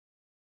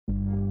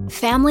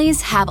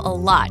Families have a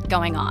lot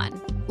going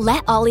on.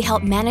 Let Ollie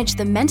help manage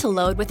the mental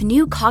load with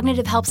new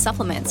cognitive help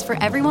supplements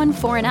for everyone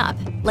 4 and up,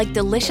 like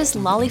delicious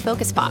Lolly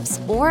Focus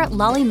Pops or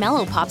Lolly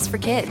Mellow Pops for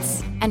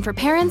kids. And for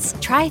parents,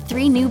 try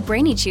 3 new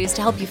Brainy Chews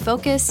to help you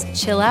focus,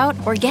 chill out,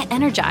 or get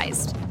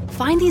energized.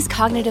 Find these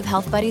cognitive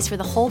health buddies for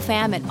the whole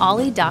fam at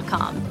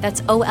ollie.com.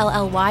 That's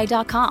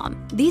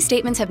OLLY.com. These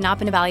statements have not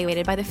been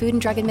evaluated by the Food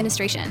and Drug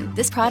Administration.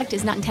 This product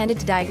is not intended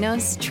to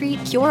diagnose,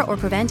 treat, cure, or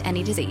prevent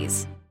any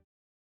disease.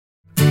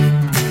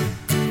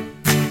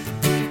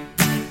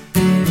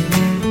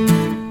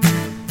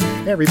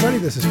 Hey everybody,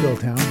 this is Phil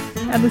Town.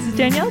 And this is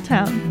Danielle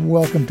Town.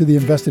 Welcome to the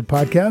Invested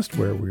Podcast,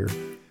 where we're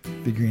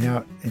figuring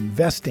out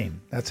investing.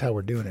 That's how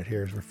we're doing it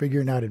here, is we're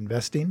figuring out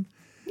investing.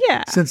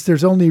 Yeah. Since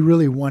there's only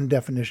really one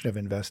definition of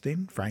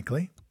investing,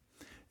 frankly,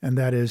 and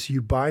that is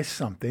you buy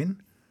something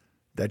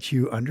that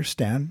you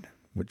understand,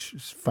 which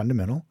is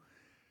fundamental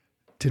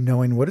to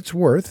knowing what it's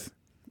worth,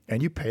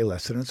 and you pay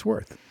less than it's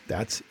worth.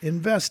 That's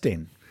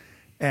investing.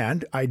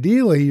 And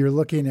ideally, you're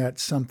looking at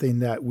something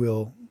that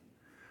will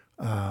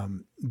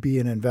be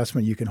an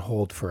investment you can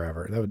hold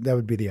forever. That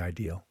would be the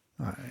ideal.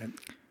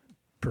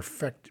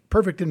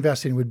 Perfect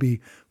investing would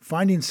be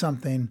finding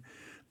something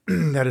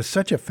that is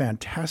such a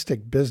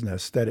fantastic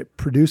business that it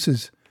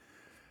produces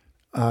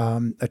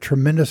a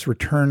tremendous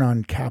return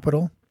on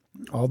capital.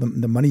 All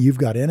the money you've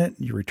got in it,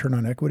 your return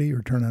on equity, your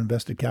return on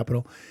invested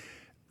capital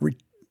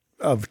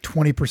of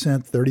 20%,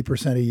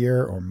 30% a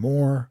year or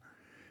more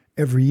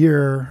every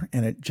year,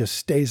 and it just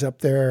stays up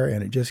there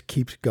and it just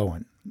keeps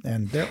going.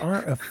 And there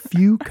are a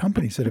few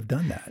companies that have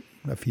done that,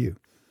 a few.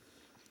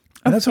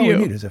 And that's all we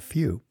need is a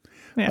few.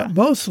 Yeah. But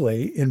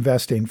mostly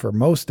investing for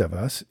most of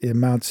us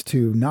amounts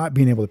to not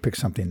being able to pick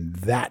something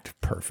that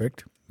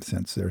perfect,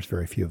 since there's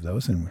very few of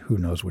those and who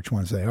knows which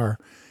ones they are.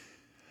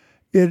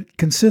 It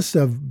consists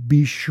of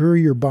be sure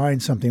you're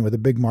buying something with a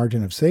big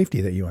margin of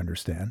safety that you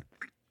understand.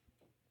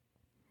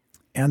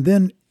 And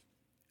then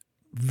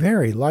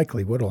very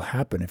likely what will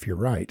happen if you're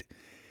right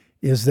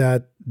is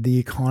that the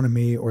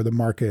economy or the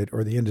market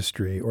or the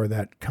industry or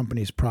that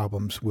company's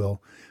problems will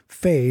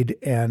fade,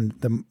 and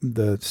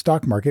the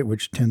stock market,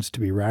 which tends to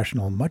be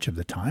rational much of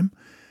the time,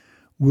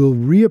 will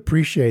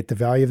reappreciate the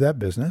value of that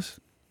business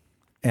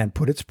and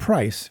put its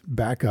price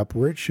back up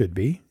where it should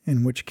be,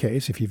 in which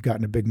case, if you've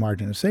gotten a big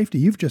margin of safety,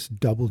 you've just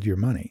doubled your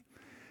money.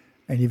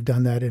 And you've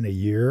done that in a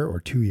year or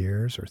 2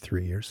 years or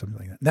 3 years, something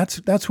like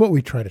that. That's what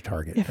we try to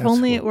target. If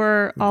only it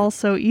were all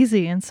so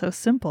easy and so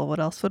simple, what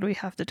else would we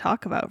have to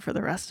talk about for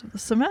the rest of the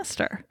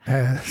semester?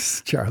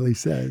 As Charlie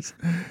says,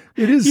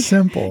 it is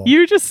simple.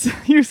 You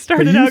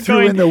started out threw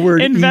going in the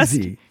word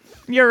easy.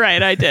 You're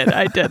right. I did.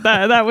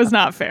 That was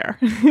not fair.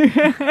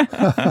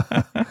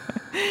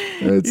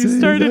 You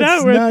started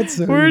out with,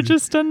 we're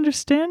just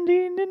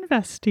understanding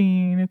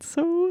investing. It's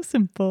so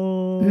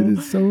simple. It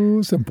is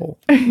so simple.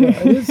 Yeah,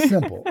 it is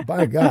simple.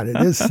 By God, it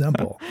is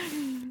simple.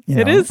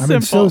 It is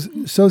simple.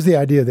 So's the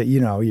idea that,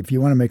 if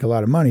you want to make a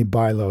lot of money,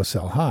 buy low,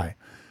 sell high.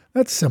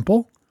 That's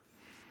simple.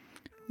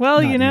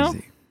 Well, Not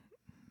easy.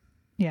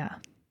 Yeah.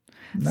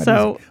 Not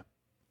so easy.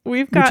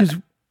 We've got... Which is,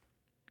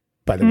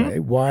 by the way,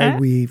 why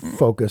we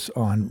focus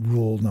on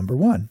rule number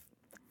 1,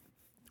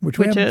 which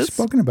we haven't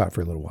spoken about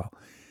for a little while.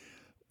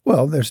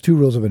 Well, there's 2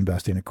 rules of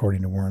investing,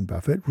 according to Warren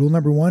Buffett. Rule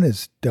number 1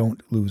 is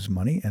don't lose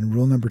money. And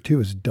rule number 2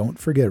 is don't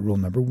forget rule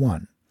number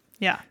 1.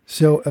 Yeah.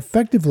 So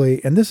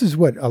effectively, and this is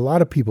what a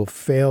lot of people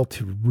fail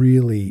to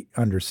really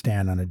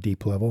understand on a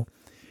deep level,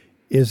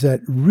 is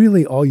that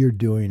really all you're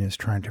doing is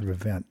trying to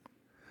prevent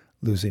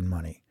losing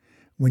money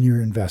when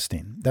you're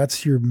investing.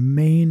 That's your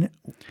main,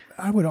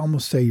 I would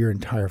almost say your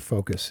entire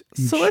focus.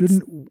 You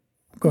shouldn't,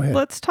 go ahead.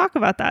 Let's talk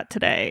about that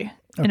today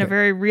in a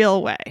very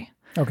real way.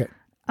 Okay.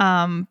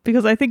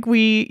 Because I think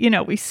we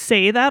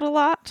say that a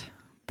lot,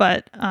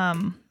 but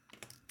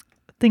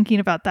thinking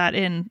about that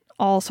in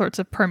all sorts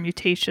of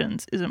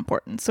permutations is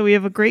important. So we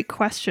have a great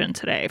question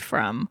today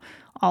from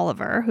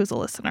Oliver, who's a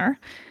listener,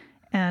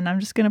 and I'm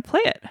just going to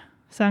play it.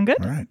 Sound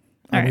good? All right.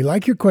 We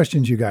like your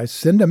questions, you guys.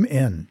 Send them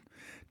in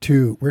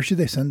to, where should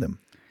they send them?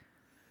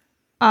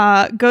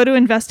 Go to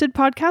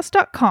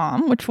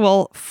investedpodcast.com, which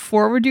will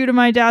forward you to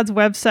my dad's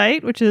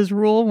website, which is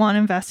Rule 1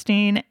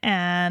 Investing.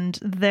 And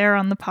there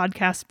on the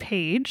podcast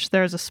page,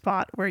 there's a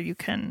spot where you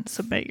can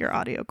submit your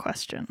audio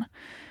question.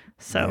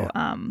 So,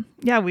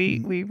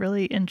 we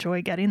really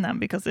enjoy getting them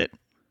because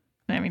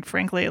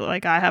frankly,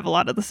 I have a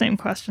lot of the same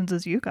questions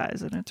as you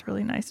guys, and it's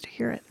really nice to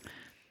hear it.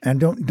 And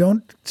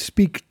don't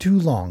speak too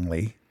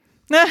longly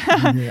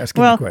when you're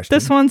asking the question.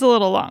 This one's a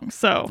little long,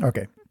 so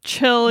okay.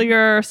 Chill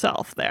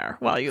yourself there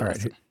while you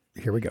listen.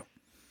 Right, here we go.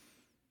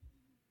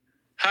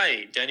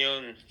 Hi, Daniel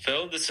and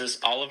Phil. This is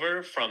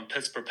Oliver from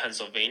Pittsburgh,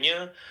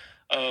 Pennsylvania.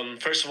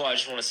 First of all, I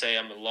just want to say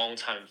I'm a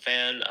longtime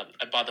fan.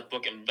 I bought the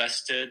book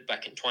Invested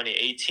back in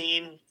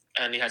 2018,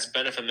 and it has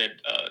benefited me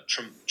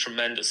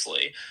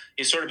tremendously.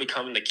 It's sort of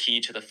becoming the key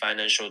to the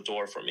financial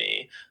door for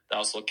me that I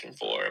was looking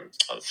for.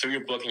 Through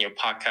your book and your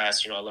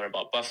podcast, I learned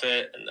about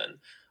Buffett, and then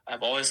I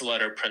have always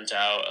let her print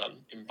out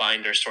in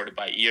binders sorted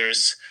by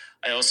years.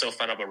 I also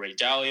found out about Ray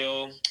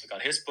Dalio. I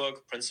got his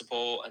book,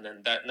 Principle, and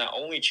then that not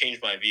only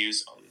changed my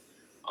views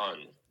on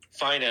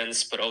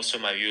finance, but also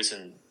my views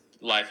in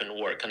life and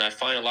work. And I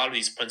find a lot of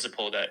these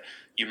principles that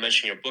you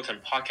mentioned in your book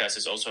and podcast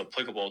is also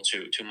applicable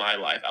to my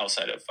life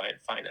outside of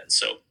finance.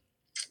 So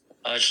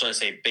I just want to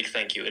say a big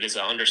thank you. It is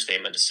an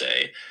understatement to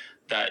say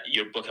that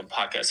your book and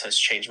podcast has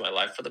changed my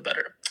life for the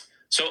better.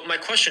 So my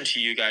question to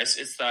you guys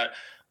is that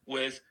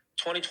with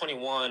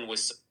 2021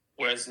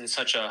 whereas in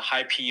such a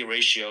high PE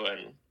ratio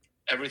and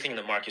everything in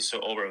the market is so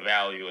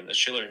overvalued and the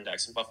Shiller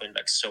index and Buffett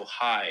index so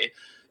high,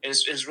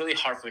 it's really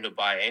hard for me to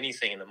buy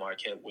anything in the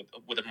market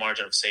with a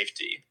margin of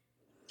safety.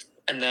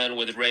 And then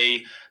with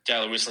Ray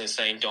Dalio recently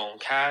saying don't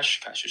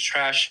cash is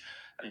trash,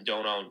 and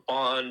don't own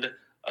bond,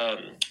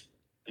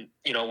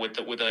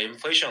 with the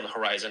inflation on the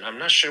horizon, I'm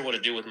not sure what to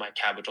do with my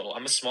capital.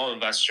 I'm a small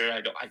investor.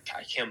 I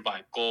can't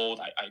buy gold.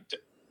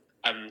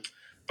 I'm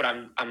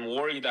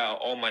worried that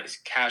all my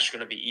cash is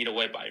going to be eaten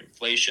away by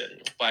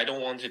inflation. But I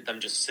don't want them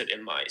just sit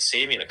in my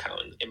saving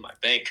account in my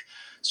bank.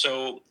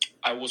 So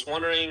I was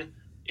wondering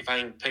if I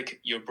can pick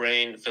your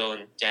brain, Phil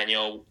and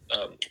Daniel.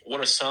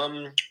 What are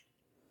some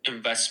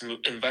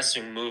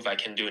investing move I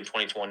can do in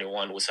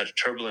 2021 with such a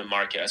turbulent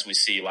market as we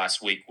see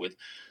last week with,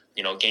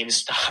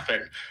 GameStop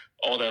and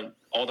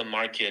all the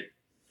market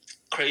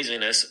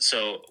craziness.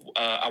 So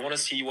I want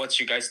to see what's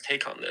you guys'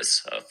 take on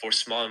this for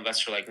small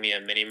investor like me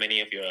and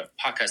many of your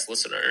podcast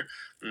listener.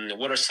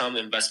 What are some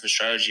investment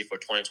strategy for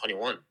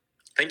 2021?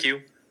 Thank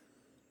you.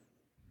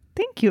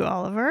 Thank you,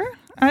 Oliver.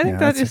 I think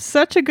that is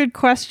such a good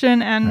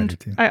question. And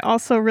I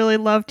also really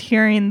loved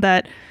hearing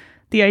that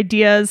the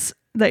ideas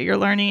that you're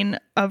learning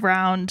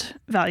around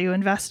value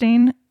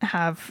investing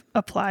have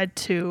applied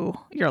to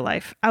your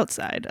life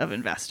outside of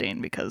investing,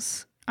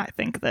 because I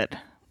think that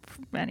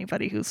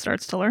anybody who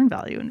starts to learn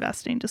value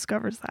investing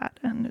discovers that,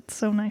 and it's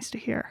so nice to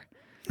hear.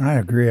 I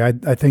agree. I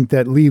think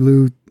that Li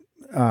Lu,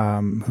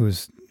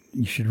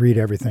 you should read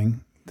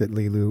everything that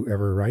Li Lu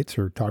ever writes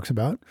or talks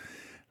about.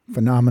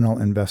 Phenomenal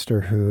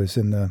investor who is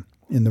in the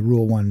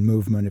Rule 1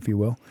 movement, if you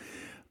will,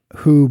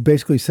 who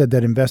basically said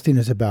that investing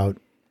is about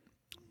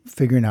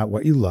figuring out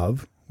what you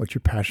love, what you're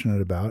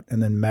passionate about,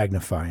 and then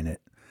magnifying it.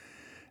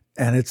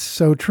 And it's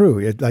so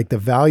true. Like the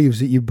values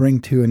that you bring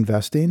to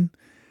investing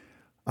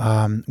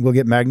will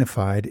get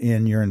magnified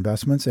in your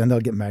investments, and they'll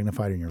get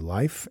magnified in your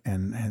life,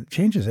 and it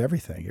changes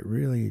everything. It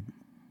really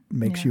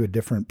makes you a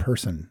different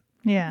person.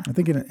 Yeah. I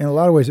think in a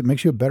lot of ways, it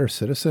makes you a better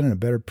citizen and a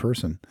better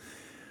person.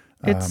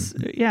 It's,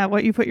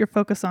 what you put your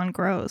focus on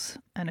grows,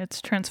 and it's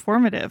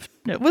transformative.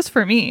 It was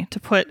for me to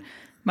put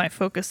my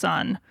focus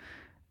on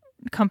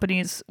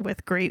companies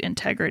with great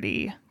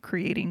integrity,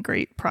 creating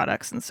great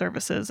products and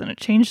services, and it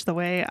changed the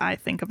way I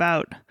think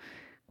about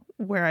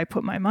where I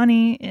put my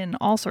money in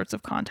all sorts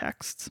of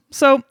contexts.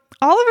 So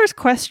Oliver's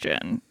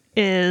question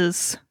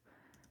is,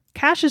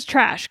 cash is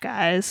trash,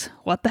 guys.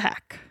 What the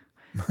heck?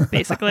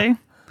 Basically.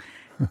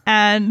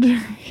 And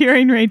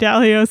hearing Ray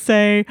Dalio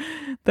say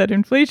that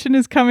inflation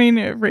is coming,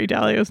 Ray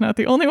Dalio is not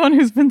the only one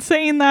who's been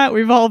saying that.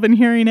 We've all been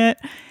hearing it.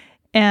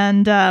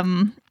 And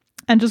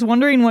just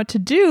wondering what to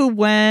do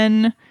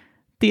when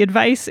the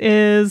advice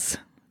is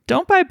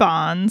don't buy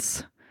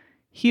bonds.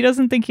 He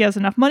doesn't think he has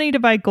enough money to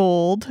buy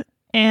gold.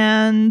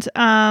 And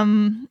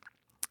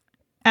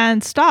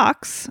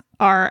stocks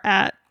are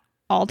at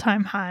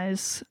all-time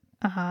highs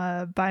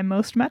by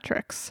most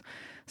metrics.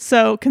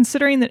 So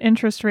considering that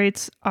interest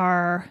rates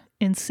are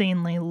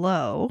insanely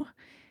low,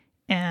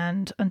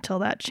 and until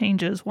that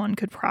changes, one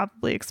could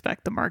probably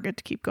expect the market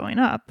to keep going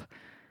up,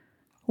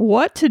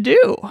 what to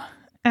do?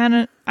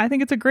 And I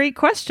think it's a great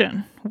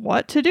question.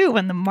 What to do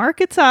when the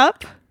market's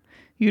up,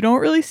 you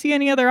don't really see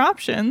any other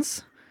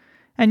options,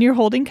 and you're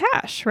holding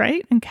cash,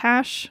 right? And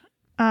cash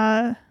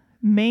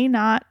may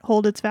not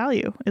hold its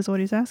value, is what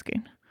he's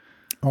asking.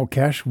 Oh,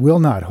 cash will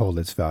not hold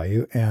its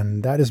value.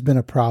 And that has been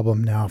a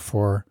problem now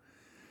for,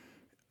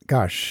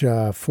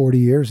 40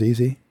 years,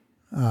 easily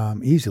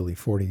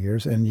 40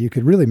 years. And you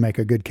could really make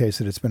a good case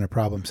that it's been a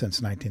problem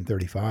since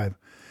 1935,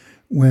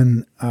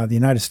 when the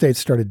United States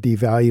started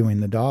devaluing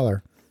the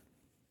dollar.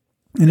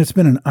 And it's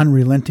been an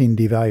unrelenting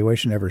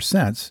devaluation ever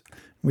since.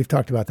 We've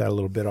talked about that a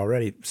little bit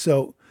already.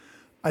 So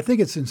I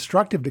think it's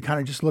instructive to kind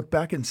of just look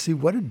back and see,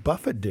 what did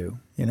Buffett do?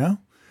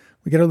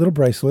 We get a little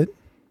bracelet,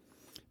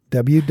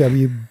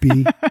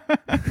 WWB.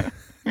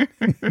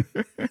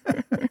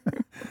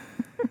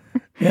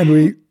 And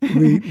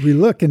we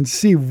look and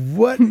see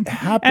what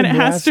happened. And it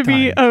has to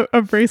be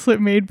a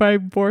bracelet made by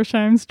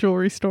Borsheim's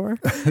jewelry store.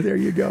 There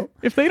you go.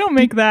 If they don't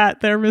make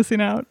that, they're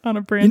missing out on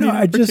a brand new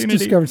opportunity. I just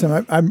discovered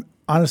something. I'm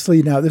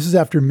honestly, now this is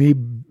after me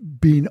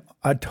being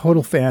a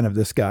total fan of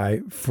this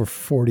guy for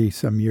 40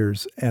 some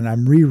years, and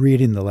I'm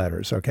rereading the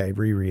letters. Okay,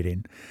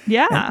 rereading.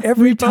 Yeah. And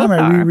every time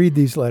I reread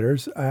these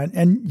letters,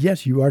 and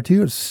yes, you are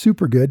too. It's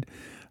super good.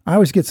 I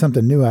always get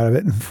something new out of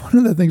it. And one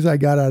of the things I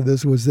got out of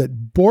this was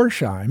that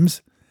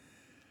Borsheim's,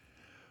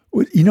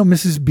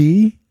 Mrs.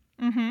 B?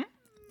 Mm-hmm.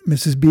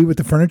 Mrs. B with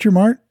the Furniture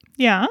Mart?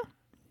 Yeah.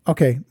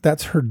 Okay,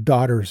 that's her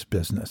daughter's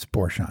business,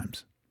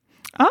 Borsheim's.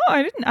 Oh,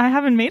 I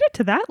haven't made it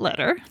to that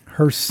letter.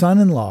 Her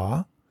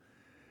son-in-law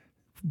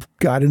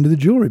got into the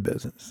jewelry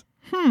business.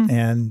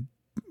 And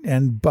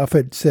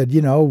Buffett said,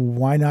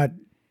 why not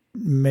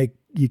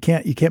you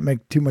can't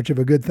make too much of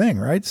a good thing,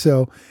 right?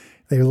 So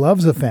he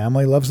loves the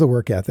family, loves the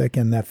work ethic,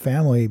 and that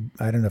family,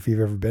 I don't know if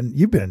you've been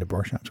into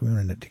Borchards. We went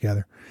in it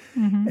together.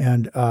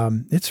 And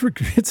it's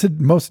the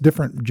most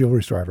different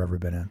jewelry store I've ever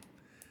been in.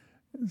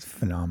 It's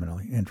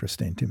phenomenally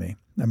interesting to me.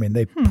 I mean,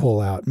 they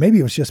pull out, maybe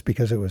it was just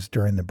because it was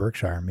during the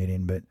Berkshire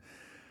meeting, but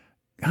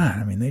God,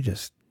 I mean, they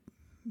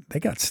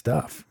got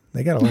stuff.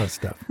 They got a lot of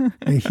stuff,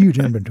 a huge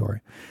inventory,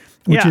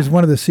 which is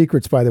one of the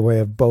secrets, by the way,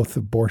 of both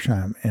the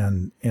Borsheimer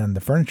and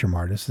the Furniture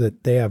Mart, is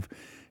that they have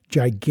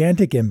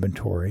gigantic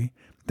inventory.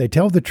 They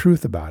tell the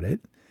truth about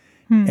it,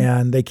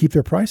 and they keep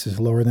their prices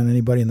lower than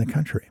anybody in the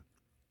country.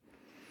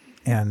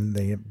 And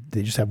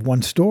they just have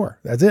one store.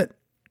 That's it.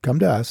 Come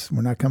to us.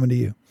 We're not coming to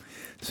you.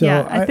 So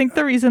yeah, I think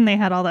the reason they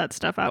had all that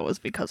stuff out was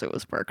because it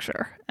was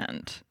Berkshire,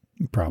 and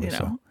probably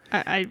so.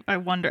 I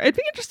wonder. It'd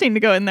be interesting to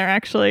go in there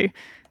actually,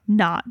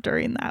 not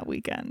during that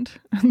weekend,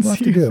 and we'll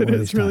see if it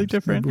is really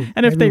different,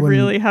 and if they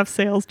really have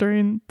sales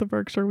during the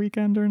Berkshire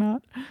weekend or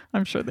not.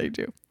 I'm sure they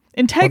do.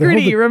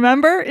 Integrity,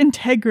 remember?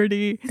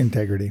 Integrity.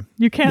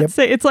 You can't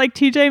say, it's like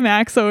TJ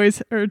Maxx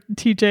always, or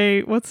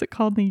TJ, what's it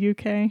called in the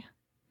UK?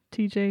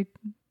 TJ,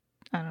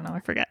 I don't know, I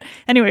forget.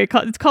 Anyway,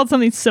 it's called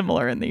something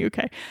similar in the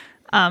UK.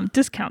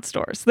 Discount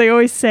stores. They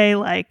always say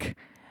like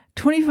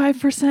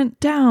 25%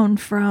 down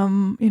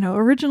from,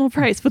 original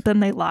price, but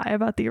then they lie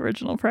about the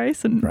original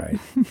price and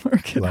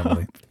mark it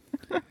up.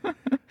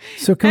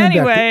 So coming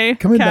back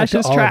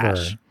to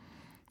trash.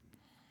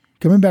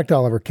 Coming back to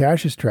Oliver,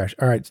 cash is trash.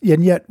 All right.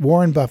 And yet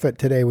Warren Buffett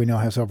today, we know,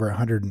 has over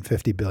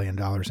 $150 billion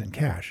in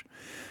cash.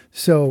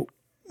 So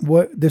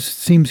this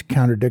seems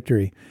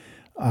contradictory.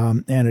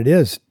 And it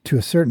is to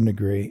a certain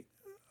degree,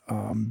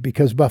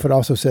 because Buffett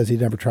also says he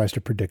never tries to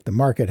predict the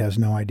market, has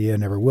no idea,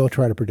 never will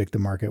try to predict the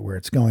market, where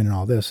it's going and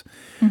all this,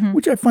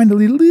 which I find a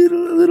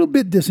little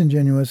bit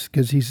disingenuous,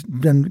 because he's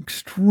been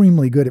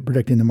extremely good at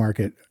predicting the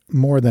market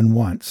more than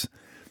once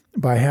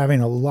by having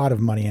a lot of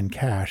money in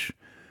cash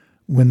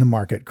when the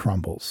market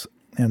crumbles.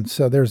 And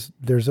so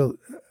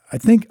I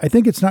think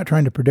it's not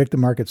trying to predict the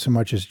market so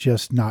much as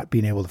just not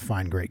being able to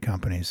find great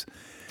companies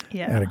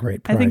at a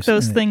great price. I think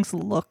those things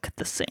look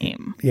the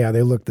same. Yeah,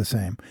 they look the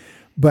same.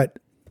 But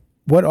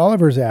what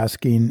Oliver's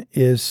asking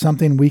is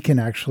something we can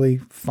actually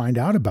find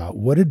out about.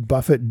 What did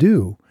Buffett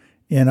do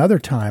in other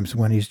times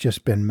when he's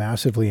just been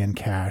massively in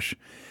cash?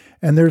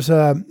 And there's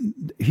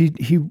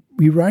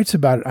he writes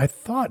about it, I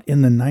thought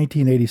in the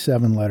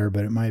 1987 letter,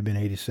 but it might have been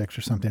 86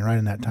 or something, right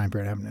in that time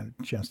period. I haven't had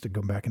a chance to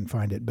go back and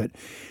find it. But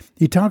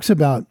he talks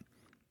about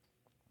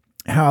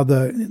how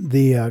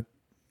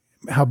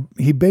how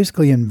he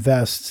basically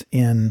invests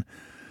in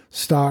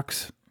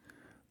stocks,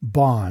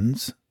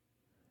 bonds,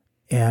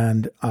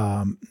 and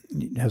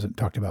he hasn't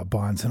talked about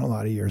bonds in a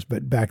lot of years,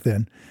 but back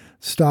then,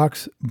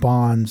 stocks,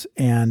 bonds,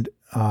 and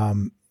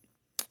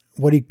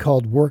what he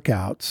called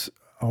workouts,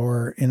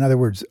 or in other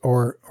words,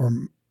 or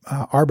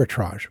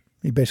arbitrage.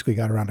 He basically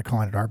got around to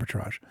calling it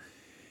arbitrage.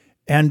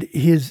 And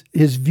his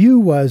view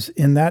was,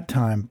 in that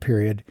time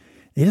period,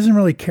 he doesn't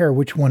really care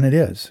which one it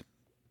is.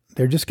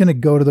 They're just going to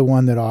go to the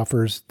one that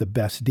offers the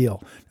best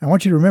deal. Now, I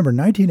want you to remember,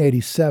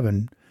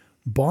 1987,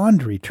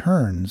 bond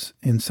returns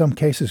in some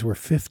cases were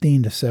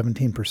 15 to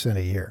 17%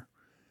 a year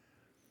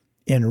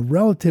in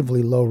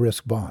relatively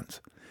low-risk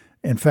bonds.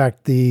 In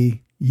fact, the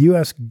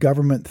U.S.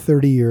 government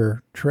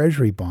 30-year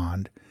Treasury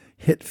bond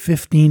hit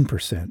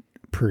 15%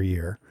 per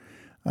year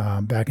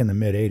back in the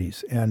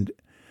mid-'80s. And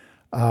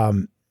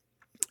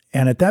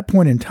at that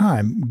point in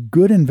time,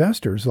 good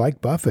investors like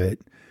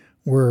Buffett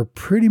were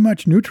pretty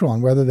much neutral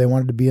on whether they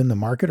wanted to be in the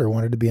market or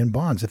wanted to be in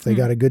bonds. If they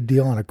got a good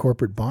deal on a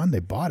corporate bond,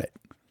 they bought it.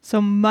 So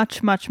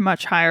much, much,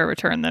 much higher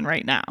return than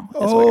right now. Is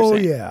what you're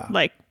saying. Yeah.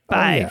 Like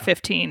by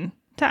 15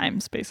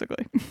 times,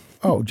 basically.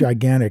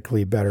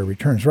 Gigantically better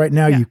returns. Right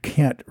now, you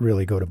can't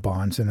really go to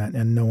bonds,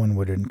 and no one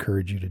would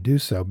encourage you to do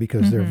so,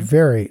 because they're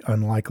very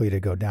unlikely to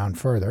go down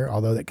further,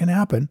 although that can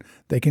happen.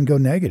 They can go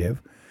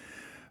negative,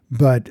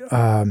 but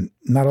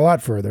not a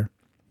lot further.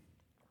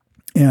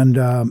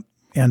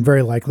 And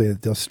very likely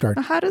that they'll start.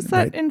 How does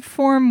that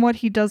inform what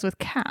he does with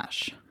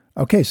cash?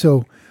 Okay,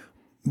 so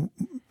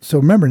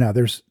remember now,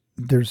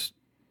 there's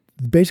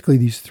basically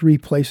these three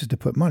places to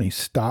put money: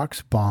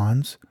 stocks,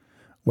 bonds.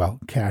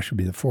 Well, cash would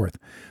be the fourth.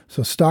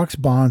 So stocks,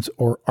 bonds,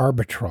 or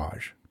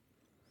arbitrage.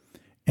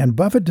 And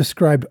Buffett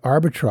described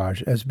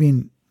arbitrage as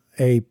being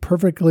a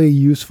perfectly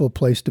useful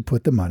place to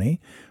put the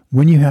money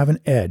when you have an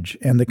edge.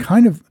 And the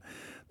kind of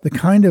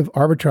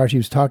arbitrage he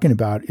was talking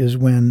about is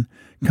when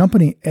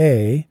company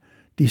A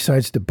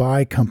decides to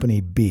buy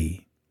company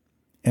B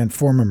and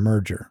form a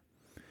merger.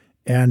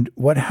 And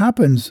what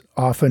happens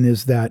often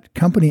is that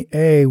company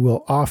A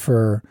will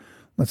offer,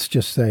 let's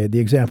just say the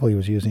example he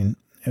was using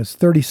is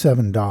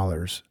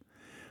 $37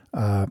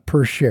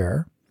 per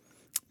share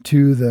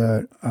to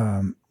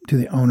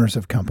the owners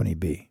of company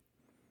B.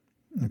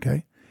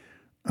 Okay.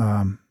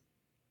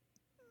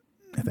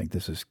 I think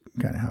this is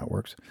kind of how it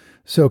works.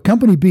 So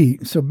Company B,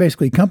 so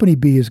basically Company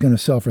B is going to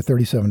sell for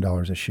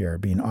 $37 a share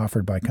being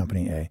offered by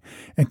Company A.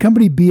 And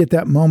Company B at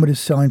that moment is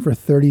selling for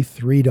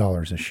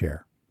 $33 a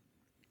share.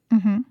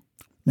 Mm-hmm.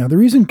 Now, the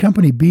reason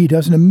Company B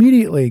doesn't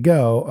immediately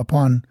go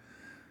upon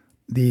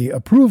the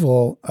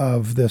approval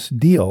of this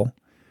deal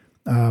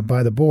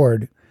by the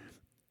board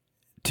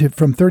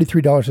from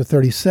 $33 to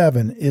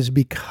 $37 is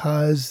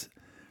because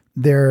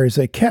there is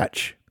a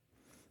catch.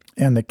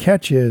 And the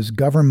catch is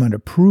government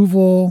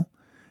approval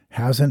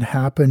hasn't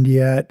happened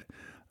yet.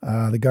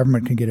 The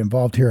government can get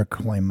involved here and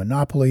claim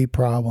monopoly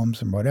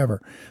problems and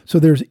whatever. So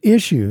there's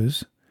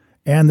issues,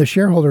 and the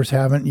shareholders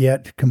haven't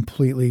yet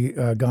completely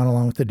gone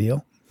along with the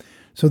deal.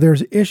 So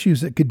there's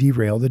issues that could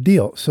derail the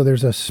deal. So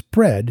there's a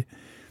spread.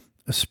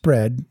 A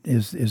spread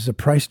is the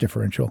price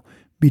differential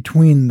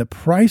between the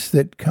price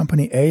that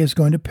Company A is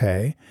going to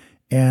pay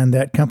and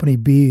that Company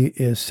B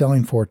is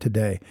selling for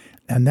today.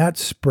 And that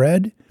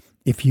spread,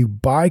 if you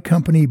buy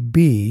Company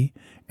B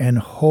and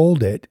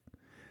hold it,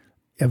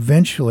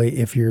 eventually,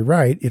 if you're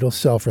right, it'll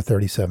sell for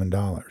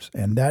 $37.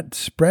 And that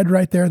spread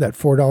right there, that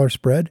 $4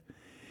 spread,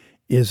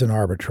 is an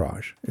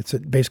arbitrage. It's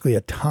basically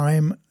a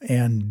time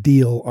and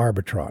deal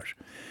arbitrage,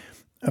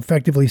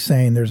 effectively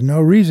saying there's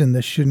no reason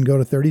this shouldn't go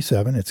to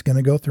 37. It's going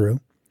to go through,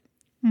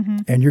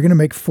 and you're going to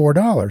make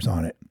 $4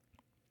 on it.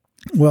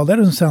 Well, that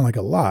doesn't sound like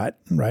a lot,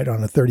 right,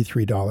 on a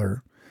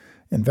 $33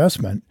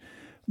 investment,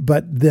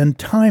 but then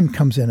time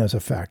comes in as a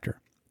factor.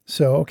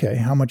 So, okay,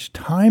 how much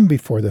time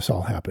before this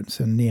all happens?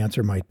 And the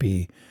answer might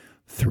be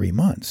 3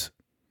 months,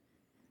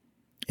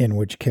 in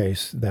which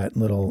case that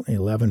little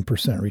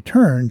 11%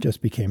 return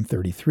just became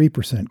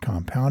 33%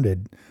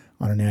 compounded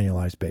on an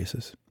annualized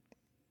basis.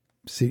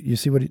 You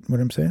see what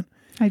I'm saying?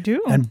 I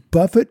do. And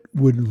Buffett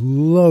would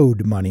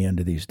load money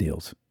into these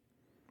deals.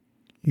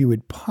 He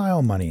would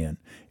pile money in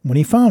when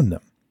he found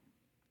them.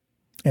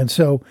 And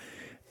so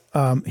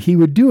he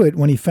would do it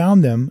when he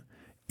found them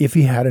if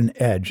he had an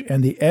edge.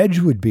 And the edge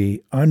would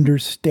be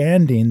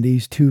understanding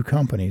these two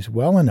companies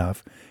well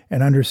enough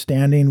and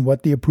understanding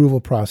what the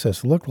approval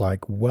process looked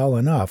like well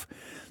enough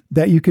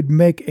that you could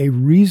make a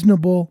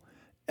reasonable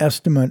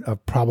estimate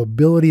of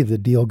probability of the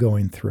deal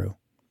going through.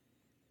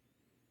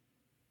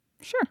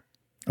 Sure.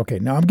 Okay,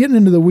 now I'm getting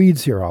into the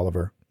weeds here,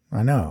 Oliver.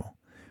 I know.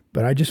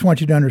 But I just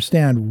want you to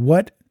understand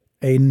what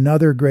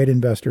another great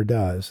investor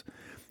does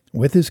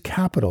with his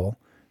capital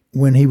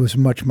when he was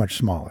much, much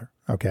smaller.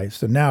 Okay,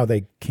 so now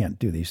they can't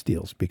do these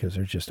deals because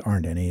there just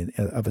aren't any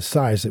of a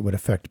size that would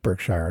affect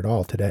Berkshire at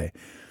all today.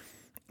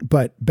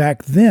 But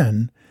back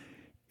then,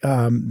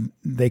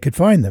 they could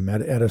find them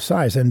at a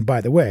size. And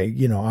by the way,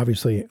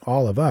 obviously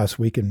all of us,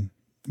 we could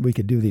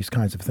do these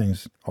kinds of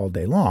things all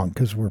day long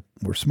because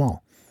we're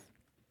small.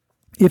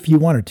 If you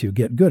wanted to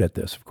get good at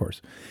this, of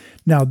course.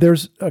 Now,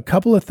 there's a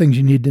couple of things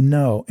you need to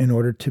know in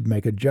order to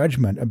make a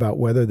judgment about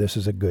whether this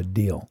is a good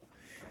deal.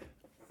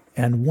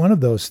 And one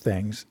of those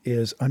things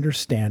is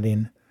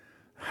understanding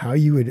how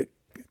you would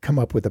come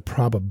up with a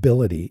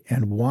probability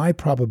and why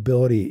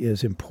probability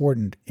is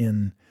important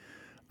in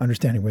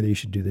understanding whether you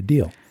should do the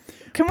deal.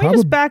 Can we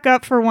just back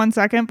up for 1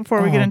 second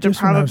before we get into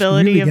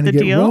probability of the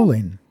deal?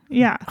 Rolling.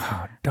 Yeah.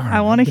 Oh, darn.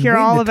 I want to hear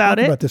all about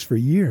it. I've been about this for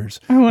years.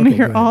 I want to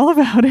hear all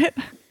about it.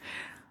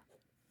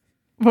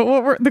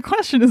 But the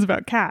question is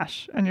about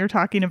cash, and you're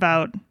talking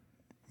about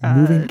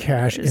moving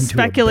cash into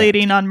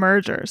speculating on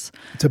mergers.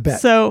 It's a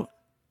bet. So,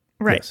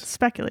 right, yes.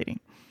 Speculating.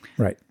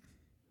 Right.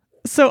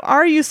 So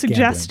are you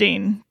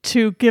suggesting,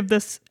 to give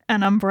this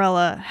an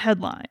umbrella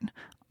headline,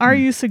 are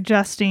you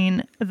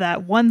suggesting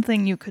that one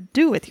thing you could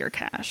do with your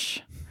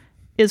cash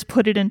is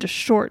put it into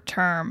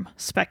short-term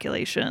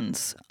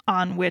speculations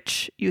on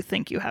which you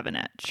think you have an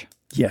edge?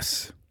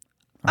 Yes.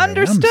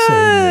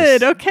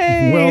 Understood.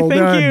 Okay. Well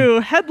Thank done. you.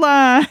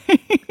 Headline.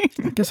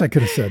 I guess I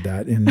could have said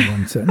that in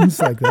one sentence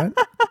like that.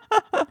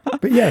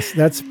 But yes,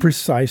 that's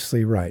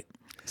precisely right.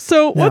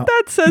 So what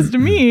that says to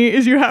me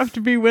is you have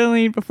to be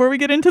willing, before we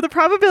get into the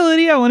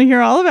probability, I want to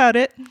hear all about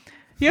it.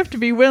 You have to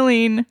be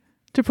willing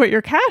to put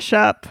your cash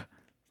up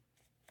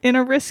in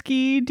a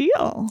risky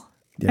deal.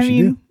 Yes,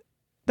 you do.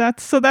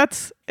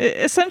 That's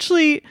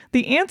essentially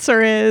the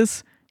answer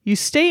is you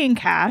stay in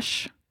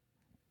cash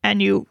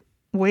and you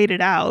wait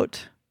it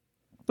out,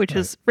 which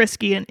is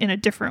risky in a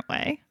different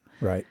way.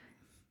 Right.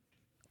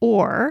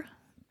 Or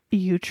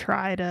you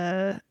try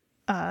to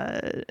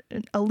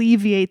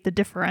alleviate the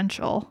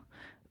differential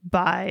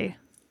by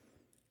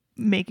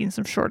making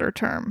some shorter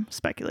term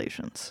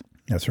speculations.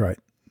 That's right.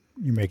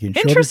 You're making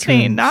shorter term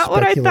Interesting. Not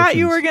what I thought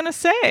you were going to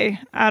say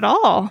at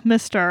all,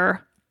 Mr.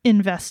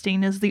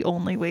 Investing is the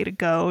only way to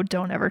go.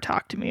 Don't ever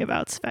talk to me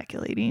about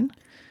speculating.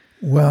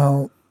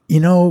 Well,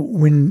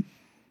 when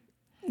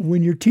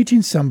you're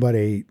teaching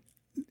somebody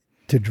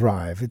to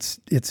drive, it's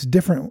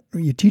different.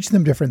 You teach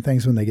them different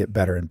things when they get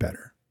better and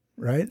better,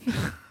 right?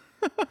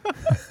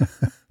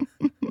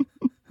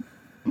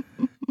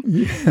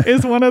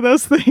 Is one of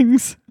those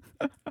things.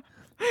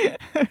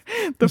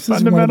 The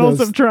fundamentals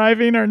of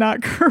driving are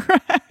not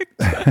correct.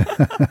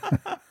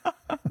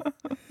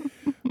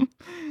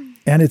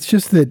 And it's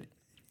just that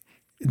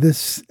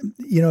this,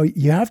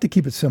 you have to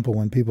keep it simple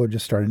when people are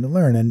just starting to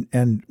learn.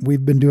 And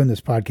we've been doing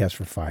this podcast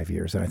for 5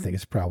 years, and I think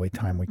it's probably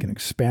time we can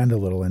expand a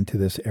little into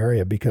this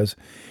area, because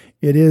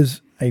it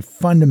is a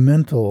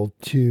fundamental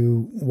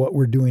to what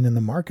we're doing in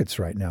the markets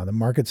right now. The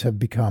markets have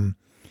become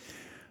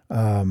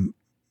really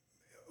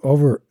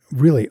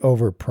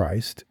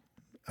overpriced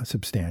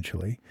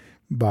substantially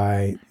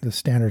by the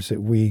standards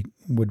that we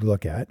would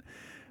look at.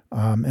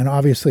 And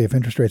obviously, if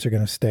interest rates are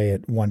going to stay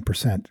at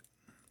 1%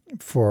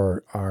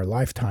 for our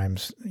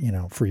lifetimes,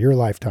 for your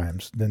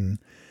lifetimes, then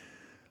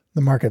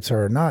the markets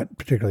are not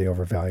particularly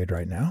overvalued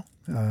right now,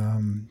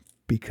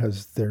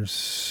 because there's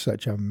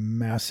such a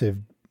massive,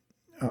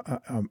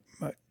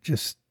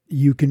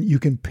 you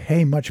can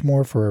pay much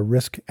more for a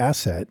risk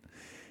asset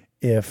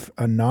if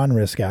a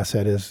non-risk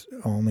asset is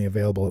only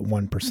available at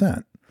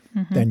 1%.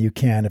 Than you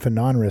can if a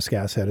non-risk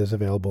asset is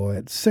available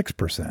at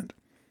 6%,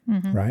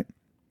 right?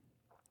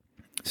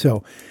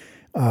 So,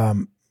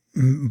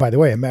 by the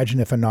way, imagine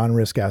if a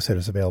non-risk asset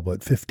is available at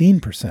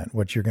 15%,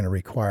 what you're going to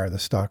require the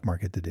stock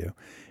market to do.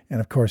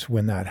 And of course,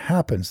 when that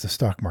happens, the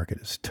stock market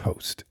is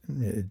toast.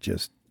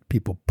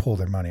 People pull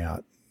their money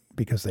out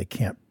because they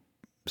can't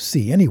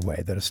see any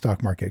way that a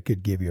stock market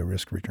could give you a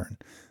risk return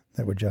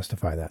that would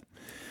justify that.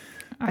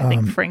 I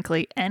think,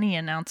 frankly, any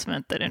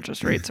announcement that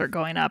interest rates are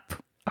going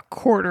up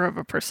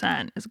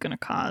 0.25% is going to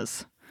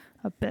cause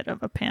a bit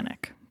of a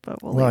panic.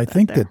 But I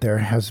think that there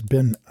has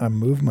been a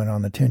movement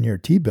on the 10-year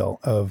T-bill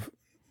of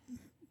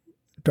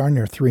darn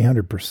near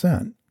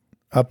 300%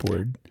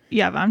 upward.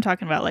 Yeah, but I'm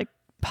talking about like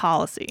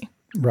policy.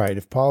 Right.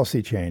 If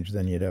policy changed,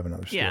 then you'd have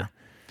another story. Yeah.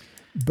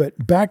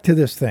 But back to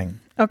this thing.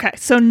 Okay.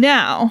 So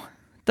now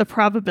the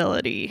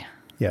probability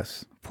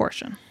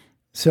portion.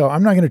 So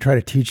I'm not going to try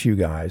to teach you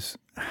guys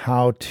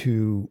how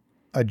to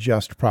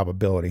adjust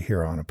probability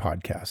here on a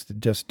podcast. It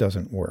just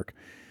doesn't work.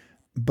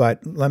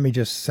 But let me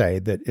just say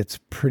that it's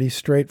pretty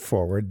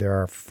straightforward. There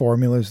are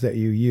formulas that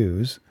you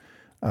use,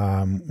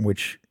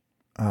 which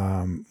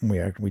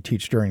we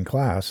teach during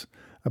class,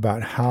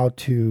 about how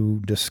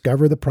to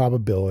discover the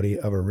probability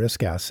of a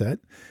risk asset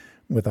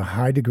with a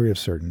high degree of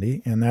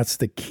certainty. And that's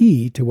the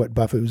key to what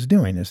Buffett was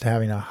doing, is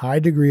having a high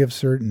degree of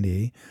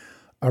certainty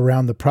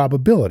around the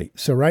probability.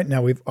 So right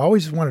now, we've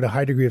always wanted a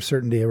high degree of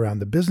certainty around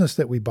the business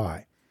that we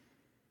buy.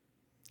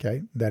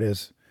 Okay, that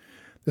is,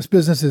 this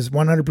business is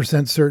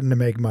 100% certain to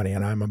make money,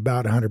 and I'm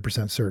about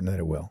 100% certain that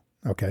it will,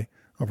 okay,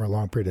 over a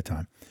long period of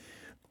time.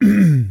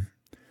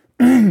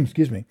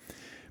 Excuse me.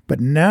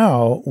 But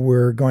now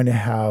we're going to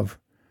have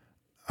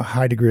a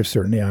high degree of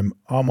certainty. I'm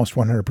almost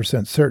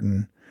 100%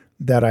 certain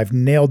that I've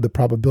nailed the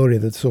probability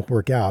that this will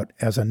work out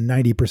as a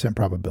 90%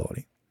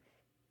 probability.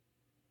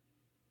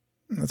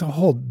 That's a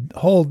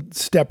whole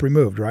step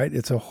removed, right?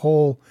 It's a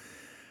whole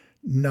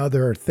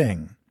nother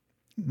thing.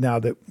 Now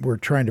that we're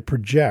trying to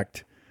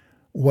project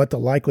what the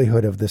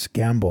likelihood of this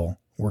gamble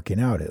working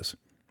out is.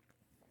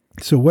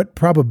 So what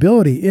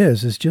probability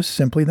is just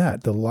simply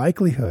that, the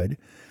likelihood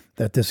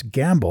that this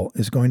gamble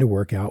is going to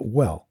work out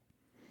well.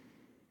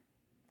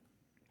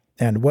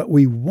 And what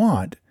we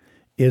want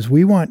is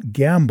we want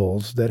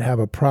gambles that have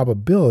a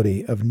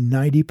probability of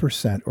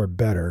 90% or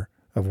better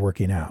of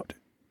working out.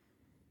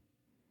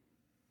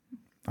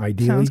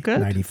 Ideally,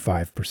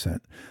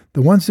 95%.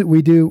 The ones that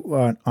we do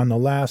on the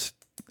last,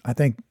 I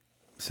think,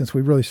 since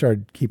we really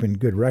started keeping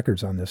good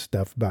records on this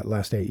stuff about the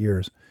last 8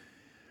 years,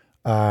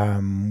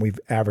 we've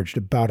averaged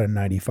about a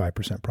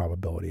 95%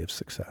 probability of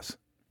success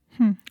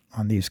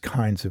on these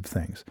kinds of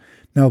things.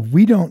 Now,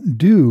 we don't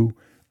do,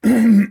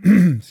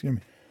 excuse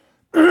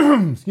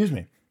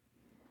me,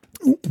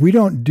 we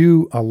don't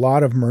do a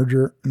lot of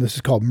merger, and this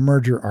is called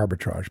merger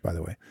arbitrage, by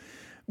the way.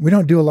 We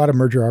don't do a lot of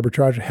merger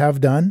arbitrage,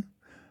 have done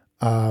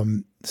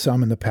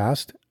some in the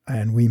past,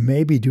 and we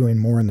may be doing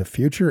more in the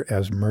future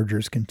as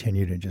mergers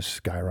continue to just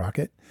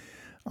skyrocket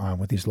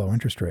with these low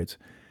interest rates.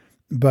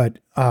 But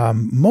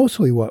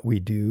mostly what we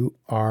do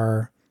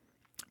are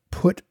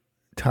put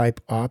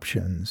type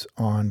options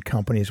on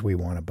companies we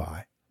want to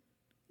buy,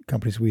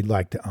 companies we'd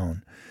like to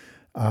own.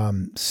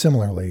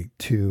 Similarly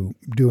to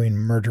doing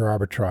merger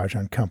arbitrage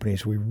on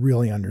companies we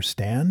really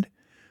understand,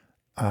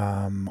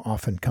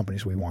 often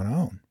companies we want to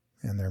own,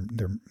 and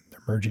they're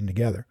merging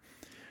together.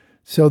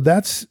 So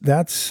that's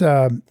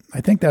I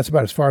think that's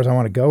about as far as I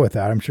want to go with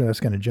that. I'm sure that's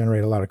going to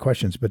generate a lot of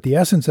questions, but the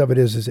essence of it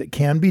is it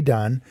can be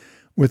done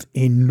with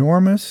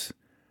enormously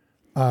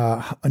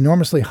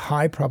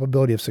high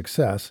probability of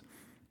success.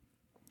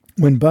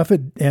 When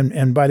Buffett,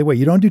 and by the way,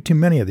 you don't do too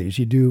many of these,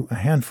 you do a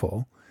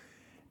handful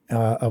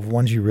of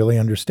ones you really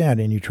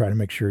understand, and you try to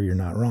make sure you're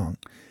not wrong.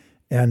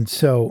 And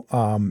so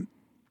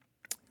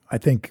I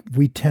think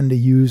we tend to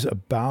use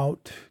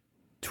about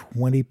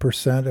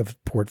 20%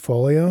 of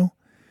portfolio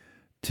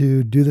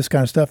to do this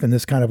kind of stuff in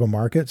this kind of a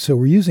market. So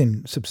we're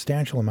using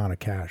substantial amount of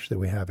cash that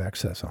we have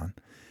excess on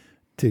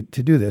to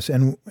do this.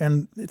 And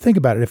think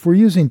about it. If we're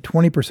using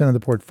 20% of the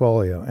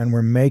portfolio and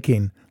we're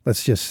making,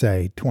 let's just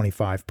say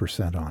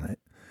 25% on it,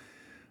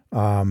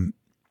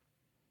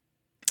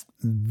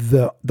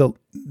 the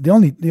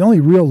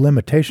only real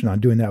limitation on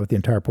doing that with the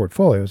entire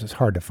portfolio is it's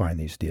hard to find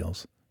these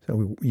deals.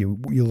 So you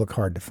look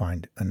hard to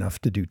find enough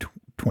to do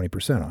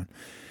 20% on.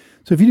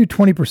 So if you do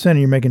 20% and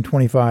you're making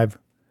 25%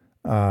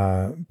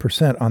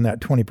 on that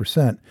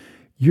 20%,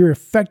 you're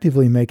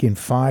effectively making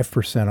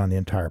 5% on the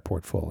entire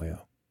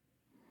portfolio.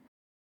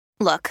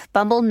 Look,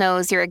 Bumble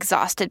knows you're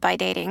exhausted by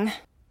dating.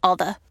 All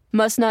the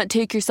must not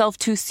take yourself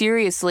too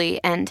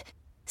seriously and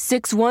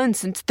 6'1"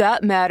 since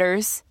that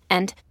matters.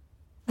 And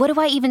what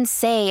do I even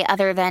say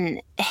other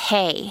than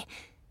hey?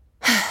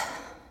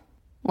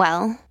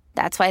 Well,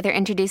 that's why they're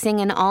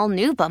introducing an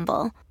all-new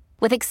Bumble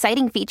with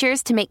exciting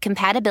features to make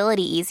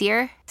compatibility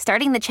easier,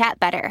 starting the chat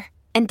better,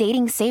 and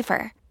dating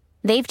safer.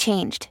 They've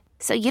changed,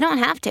 so you don't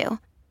have to.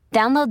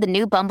 Download the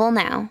new Bumble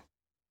now.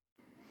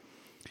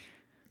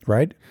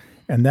 Right?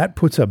 And that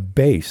puts a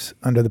base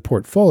under the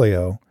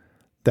portfolio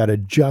that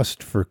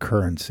adjusts for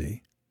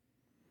currency.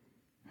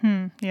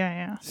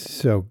 Yeah.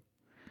 So,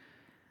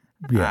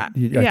 I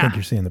think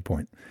you're seeing the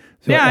point.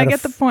 So I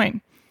get the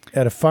point.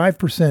 At a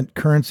 5%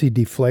 currency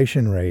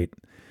deflation rate,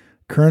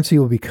 currency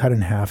will be cut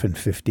in half in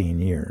 15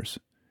 years.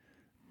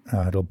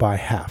 It'll buy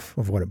half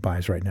of what it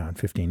buys right now in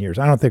 15 years.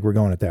 I don't think we're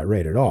going at that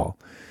rate at all.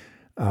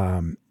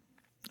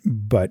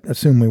 But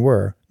assume we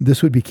were,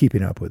 this would be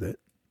keeping up with it.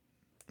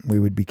 We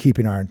would be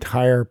keeping our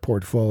entire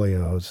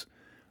portfolios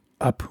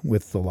up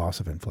with the loss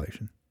of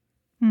inflation.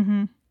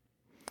 Mm-hmm.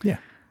 Yeah.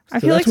 I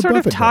feel like sort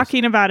of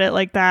talking about it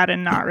like that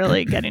and not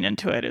really getting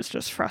into it is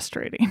just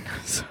frustrating.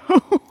 So,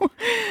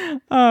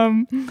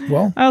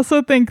 I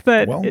also think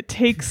that it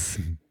takes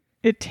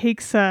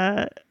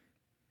a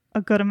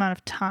good amount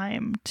of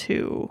time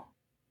to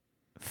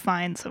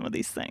find some of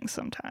these things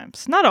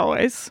sometimes. Not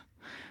always,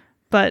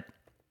 but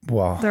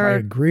I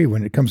agree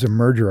when it comes to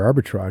merger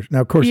arbitrage.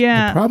 Now, of course,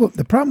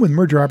 the problem with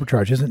merger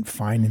arbitrage isn't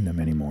finding them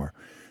anymore.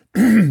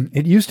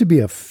 It used to be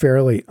a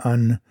fairly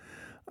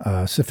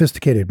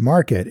unsophisticated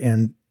market,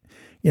 and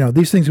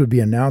these things would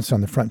be announced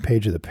on the front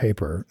page of the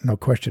paper, no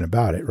question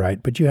about it,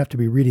 right? But you have to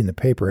be reading the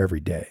paper every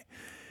day.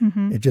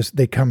 Mm-hmm.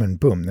 They come and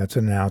boom, that's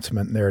an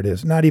announcement, and there it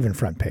is. Not even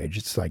front page.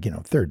 It's like,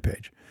 third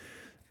page.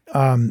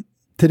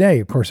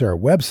 Today, of course, there are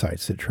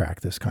websites that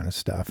track this kind of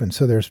stuff. And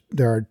so there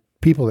are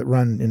people that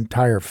run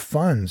entire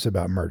funds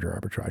about merger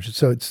arbitrage.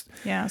 So it's...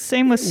 Yeah,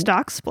 same with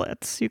stock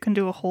splits. You can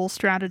do a whole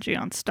strategy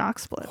on stock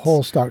splits.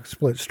 Whole stock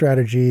split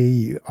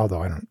strategy,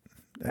 although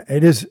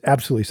it is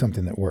absolutely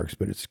something that works,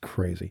 but it's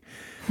crazy.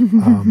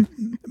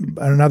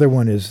 Another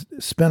one is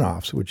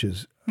spinoffs, which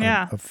is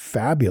a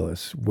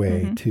fabulous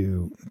way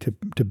to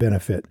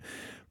benefit.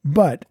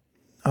 But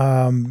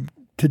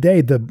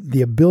today,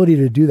 the ability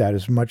to do that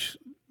is much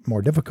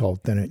more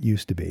difficult than it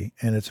used to be.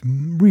 And it's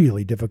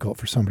really difficult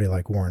for somebody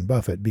like Warren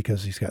Buffett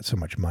because he's got so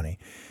much money.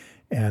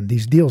 And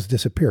these deals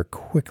disappear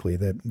quickly.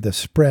 The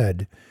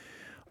spread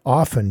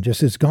often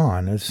just is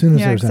gone as soon as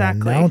there's an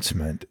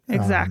announcement.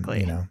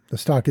 Exactly. The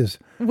stock is...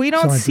 We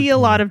don't see a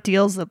lot of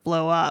deals that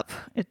blow up.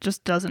 It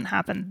just doesn't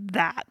happen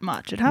that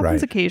much. It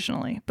happens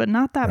occasionally, but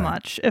not that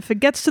much. If it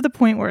gets to the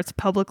point where it's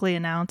publicly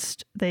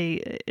announced,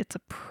 it's a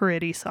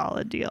pretty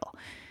solid deal.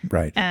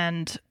 Right.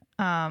 And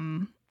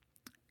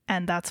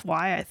that's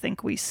why I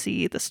think we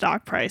see the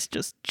stock price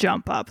just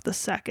jump up the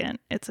second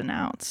it's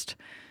announced.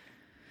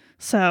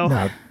 So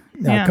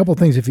now a couple of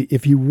things.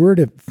 If you were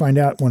to find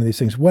out one of these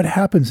things, what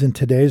happens in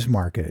today's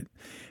market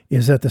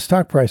is that the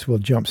stock price will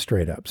jump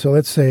straight up. So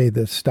let's say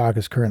the stock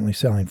is currently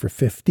selling for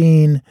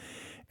 15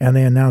 and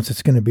they announce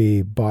it's going to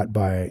be bought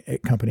by a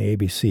company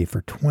ABC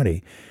for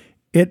 20.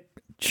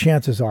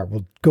 Chances are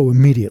will go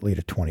immediately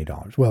to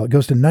 $20. Well, it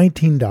goes to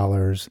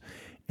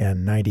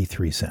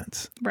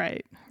 $19.93.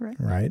 Right.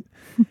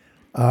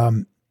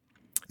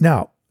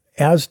 Now,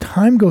 as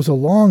time goes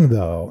along,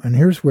 though, and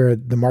here's where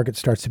the market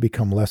starts to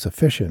become less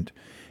efficient,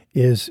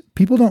 is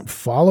people don't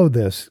follow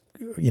this,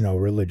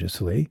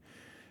 religiously.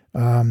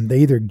 They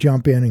either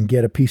jump in and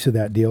get a piece of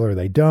that deal or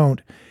they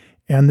don't,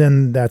 and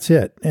then that's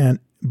it.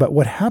 But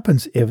what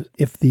happens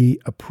if the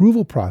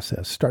approval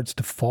process starts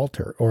to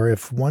falter, or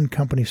if one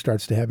company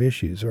starts to have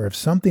issues, or if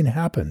something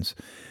happens,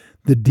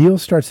 the deal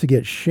starts to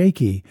get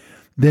shaky,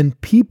 then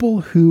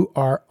people who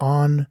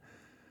already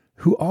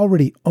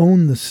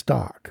own the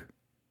stock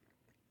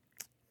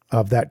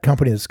of that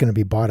company that's going to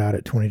be bought out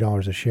at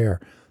 $20 a share,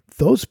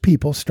 those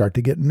people start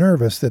to get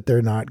nervous that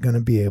they're not going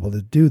to be able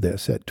to do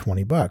this at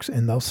 $20,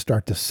 and they'll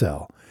start to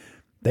sell.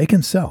 They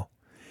can sell.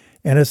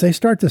 And as they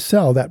start to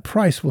sell, that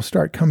price will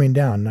start coming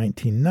down.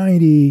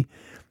 1990,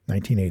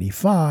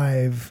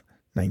 1985,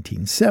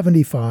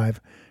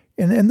 1975.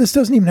 And this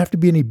doesn't even have to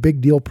be any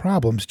big deal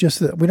problems, just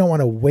that we don't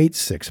want to wait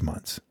 6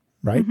 months,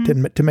 right?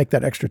 Mm-hmm. To make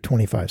that extra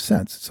 25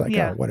 cents. It's like,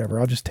 oh,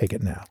 whatever, I'll just take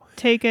it now.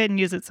 Take it and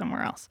use it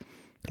somewhere else.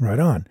 Right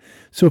on.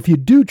 So if you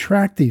do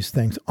track these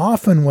things,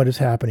 often what is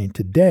happening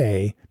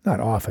today, not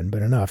often,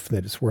 but enough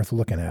that it's worth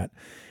looking at,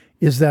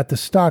 is that the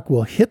stock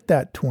will hit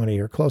that 20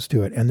 or close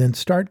to it and then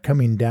start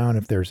coming down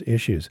if there's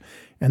issues.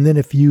 And then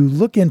if you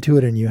look into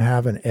it and you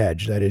have an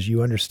edge, that is,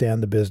 you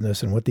understand the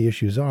business and what the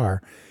issues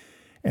are,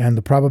 and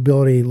the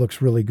probability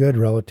looks really good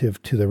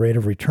relative to the rate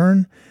of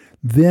return,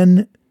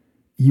 then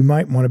you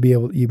might be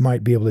able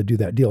to do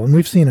that deal. And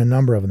we've seen a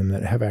number of them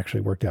that have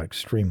actually worked out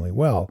extremely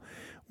well,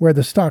 where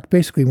the stock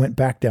basically went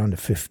back down to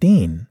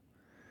 15,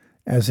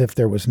 as if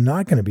there was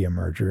not going to be a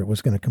merger. It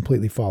was going to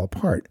completely fall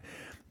apart.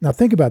 Now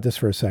think about this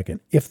for a second.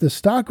 If the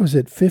stock was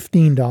at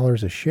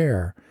 $15 a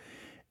share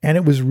and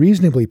it was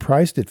reasonably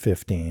priced at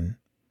 15,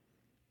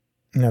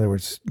 in other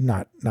words,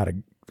 not a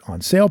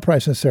on sale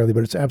price necessarily,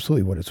 but it's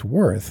absolutely what it's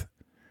worth,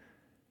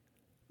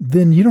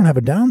 then you don't have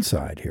a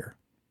downside here.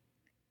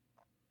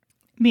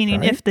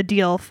 Meaning Right? if the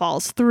deal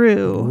falls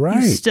through,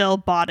 Right. you still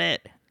bought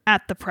it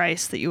at the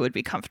price that you would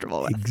be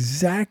comfortable with.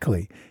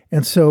 Exactly.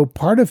 And so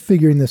part of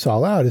figuring this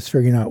all out is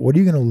figuring out, what are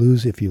you going to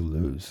lose if you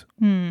lose?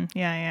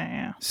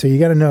 Yeah. So you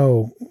got to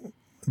know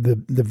the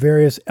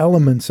various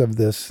elements of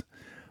this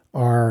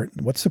are,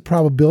 what's the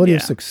probability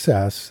of Yeah.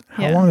 success?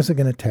 How Yeah. long is it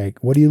going to take?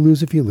 What do you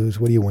lose if you lose?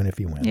 What do you win if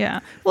you win?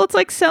 Yeah. Well, it's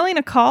like selling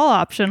a call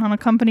option on a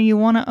company you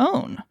want to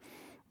own.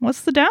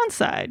 What's the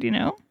downside,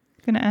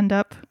 Going to end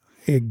up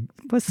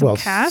with some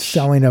cash?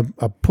 Selling a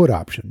put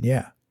option.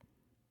 Yeah.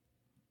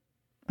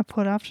 A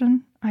put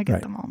option? I get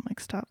Right. them all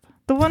mixed up.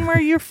 The one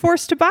where you're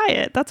forced to buy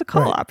it. That's a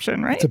call Right.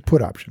 option, right? It's a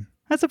put option.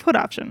 That's a put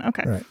option.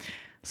 Okay. Right.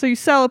 So you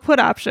sell a put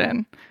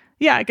option.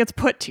 Yeah, it gets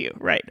put to you.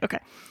 Right. Okay.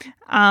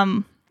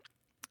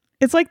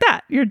 It's like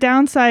that. Your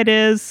downside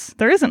is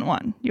there isn't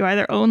one. You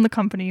either own the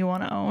company you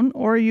want to own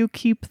or you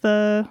keep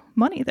the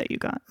money that you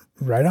got.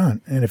 Right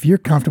on. And if you're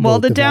comfortable Well,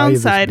 with the value of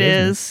this downside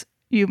business- is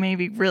you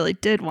maybe really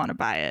did want to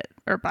buy it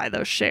or buy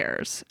those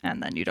shares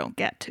and then you don't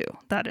get to.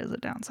 That is a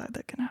downside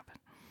that can happen.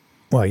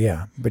 Well,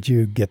 yeah, but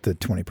you get the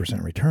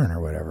 20% return or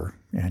whatever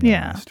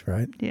annualized,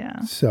 right?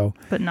 Yeah. So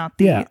But not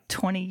the Yeah.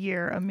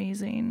 20-year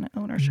amazing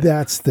ownership.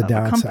 that's the of a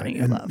downside, company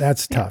you and love.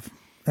 that's Yeah. tough.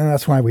 And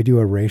that's why we do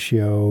a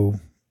ratio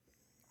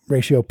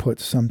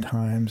puts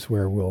sometimes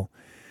where in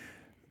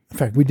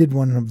fact, we did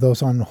one of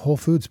those on Whole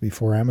Foods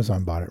before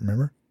Amazon bought it,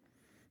 remember?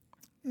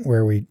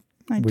 Where we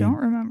I don't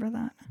remember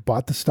that.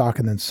 bought the stock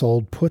and then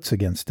sold puts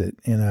against it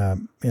in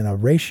a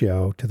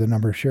ratio to the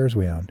number of shares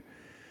we owned.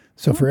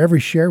 So for every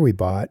share we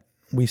bought,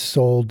 we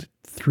sold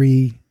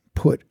 3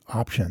 put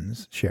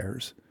options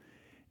shares.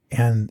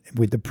 And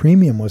the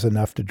premium was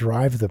enough to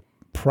drive the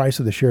price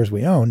of the shares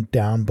we owned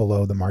down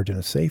below the margin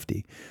of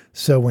safety.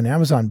 So when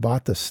Amazon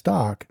bought the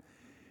stock,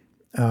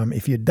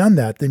 if you'd done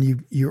that, then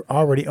you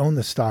already own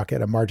the stock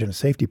at a margin of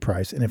safety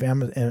price. And if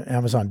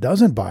Amazon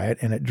doesn't buy it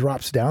and it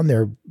drops down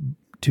there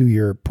to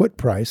your put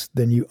price,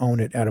 then you own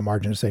it at a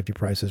margin of safety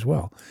price as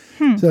well.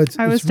 So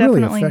I was it's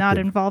really definitely not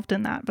effective. involved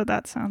in that, but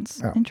that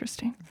sounds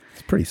interesting.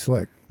 It's pretty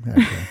slick,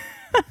 actually.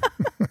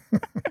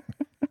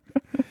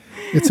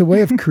 It's a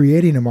way of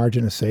creating a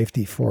margin of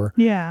safety for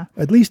Yeah.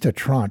 at least a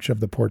tranche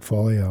of the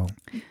portfolio,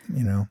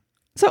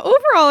 So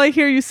overall, I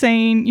hear you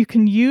saying you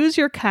can use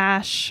your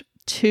cash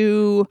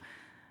to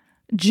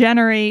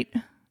generate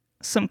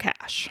some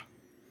cash,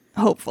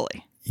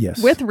 hopefully.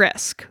 Yes. With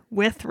risk.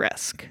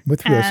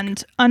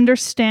 And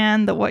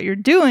understand that what you're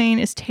doing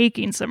is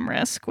taking some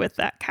risk with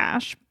that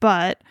cash,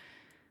 but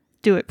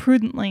do it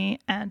prudently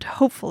and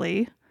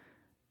hopefully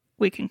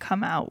we can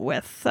come out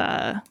with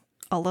a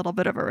little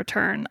bit of a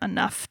return,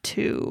 enough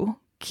to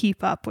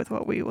keep up with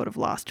what we would have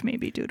lost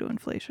maybe due to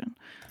inflation.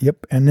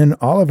 Yep. And then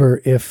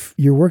Oliver, if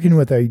you're working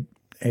with a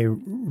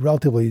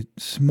relatively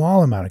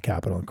small amount of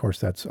capital, of course,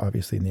 that's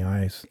obviously in the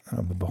eyes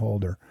of the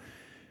beholder,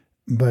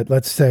 but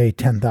let's say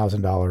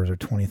 $10,000 or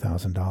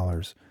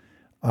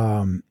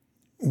 $20,000,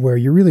 where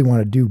you really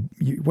want to do,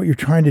 what you're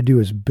trying to do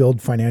is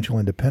build financial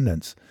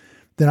independence,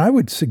 then I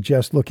would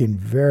suggest looking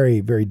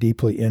very, very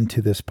deeply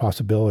into this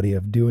possibility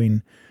of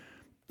doing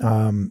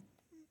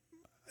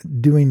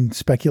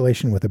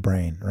speculation with the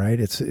brain, right?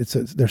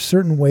 There's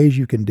certain ways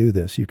you can do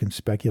this. You can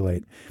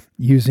speculate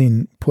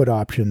using put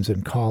options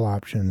and call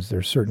options.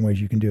 There's certain ways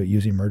you can do it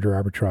using merger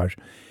arbitrage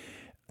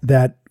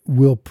that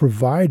will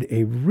provide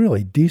a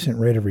really decent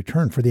rate of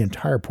return for the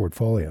entire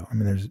portfolio. I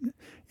mean,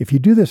 if you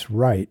do this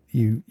right,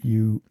 you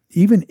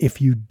even if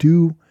you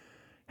do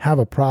have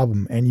a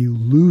problem and you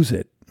lose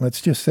it,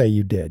 let's just say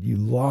you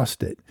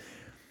lost it,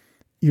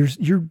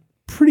 you're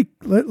pretty,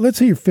 let's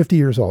say you're 50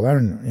 years old. I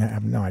don't know. I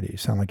have no idea. You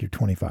sound like you're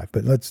 25,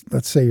 but let's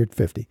say you're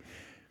 50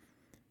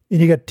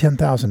 and you got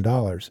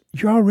 $10,000.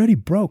 You're already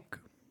broke,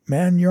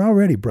 man. You're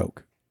already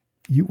broke.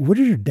 What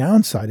is your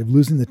downside of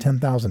losing the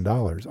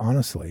 $10,000?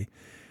 Honestly,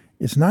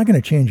 it's not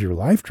going to change your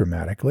life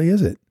dramatically,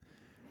 is it?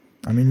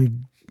 I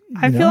mean,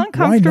 I feel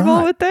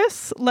uncomfortable with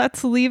this.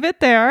 Let's leave it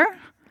there.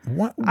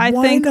 I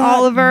think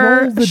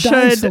Oliver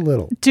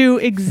should do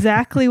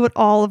exactly what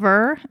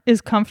Oliver is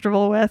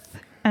comfortable with.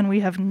 And we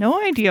have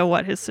no idea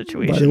what his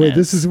situation is. By the way,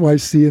 this is why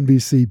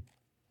CNBC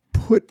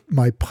put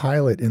my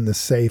pilot in the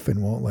safe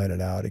and won't let it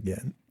out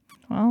again.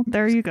 Well,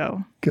 there you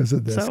go. Because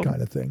of this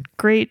kind of thing.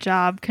 Great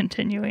job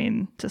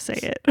continuing to say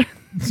it.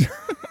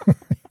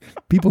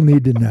 People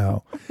need to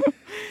know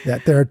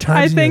that there are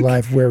times in your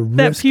life where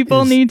risk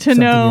people need to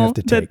know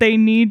to that they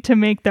need to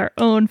make their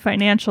own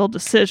financial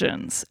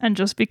decisions. And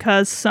just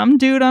because some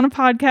dude on a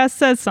podcast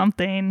says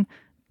something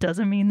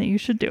doesn't mean that you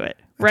should do it.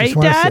 Right,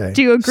 Dad?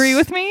 Do you agree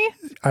with me?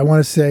 I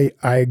want to say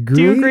I agree.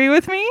 Do you agree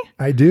with me?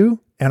 I do.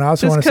 And I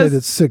also want to say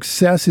that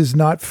success is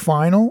not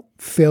final.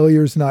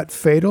 Failure is not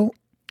fatal.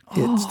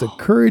 It's the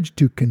courage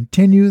to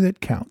continue that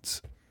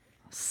counts.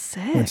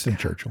 Sick. Winston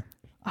Churchill.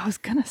 I was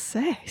going to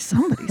say,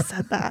 somebody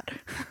said that.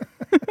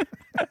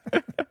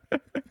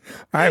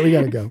 All right, we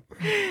got to go.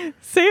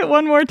 Say it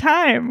one more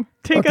time.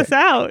 Take us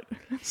out.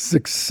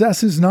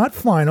 Success is not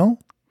final.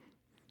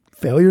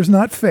 Failure is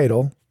not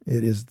fatal.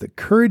 It is the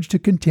courage to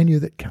continue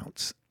that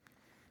counts.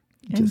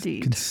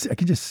 Indeed. I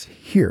can just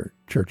hear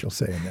Churchill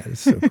saying that.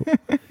 It's so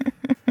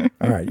cool.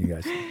 All right, you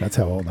guys. That's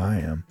how old I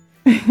am.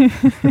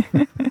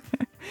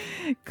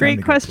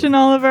 Great question,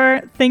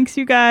 Oliver. Thanks,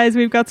 you guys.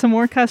 We've got some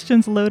more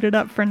questions loaded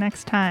up for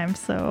next time,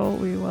 so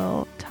we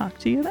will talk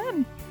to you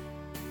then.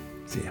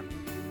 See ya.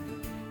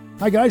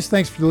 Hi, guys.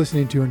 Thanks for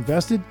listening to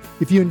Invested.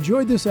 If you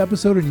enjoyed this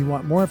episode and you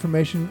want more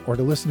information or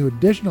to listen to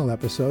additional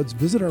episodes,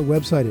 visit our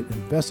website at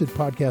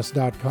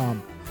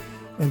investedpodcast.com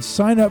and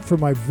sign up for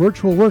my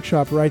virtual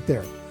workshop right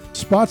there.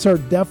 Spots are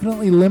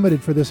definitely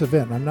limited for this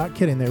event. I'm not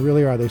kidding. They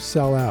really are. They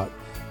sell out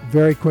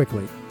very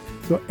quickly.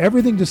 So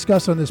everything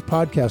discussed on this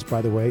podcast,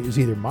 by the way, is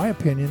either my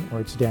opinion or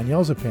it's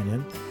Danielle's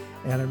opinion.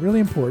 And really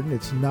important,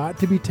 it's not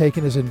to be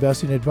taken as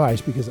investing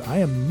advice because I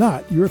am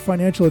not your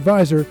financial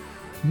advisor,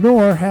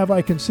 nor have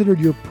I considered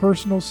your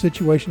personal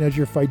situation as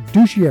your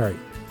fiduciary.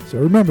 So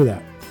remember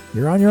that.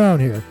 You're on your own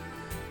here.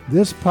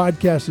 This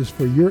podcast is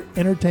for your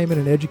entertainment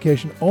and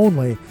education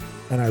only,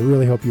 and I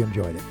really hope you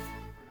enjoyed it.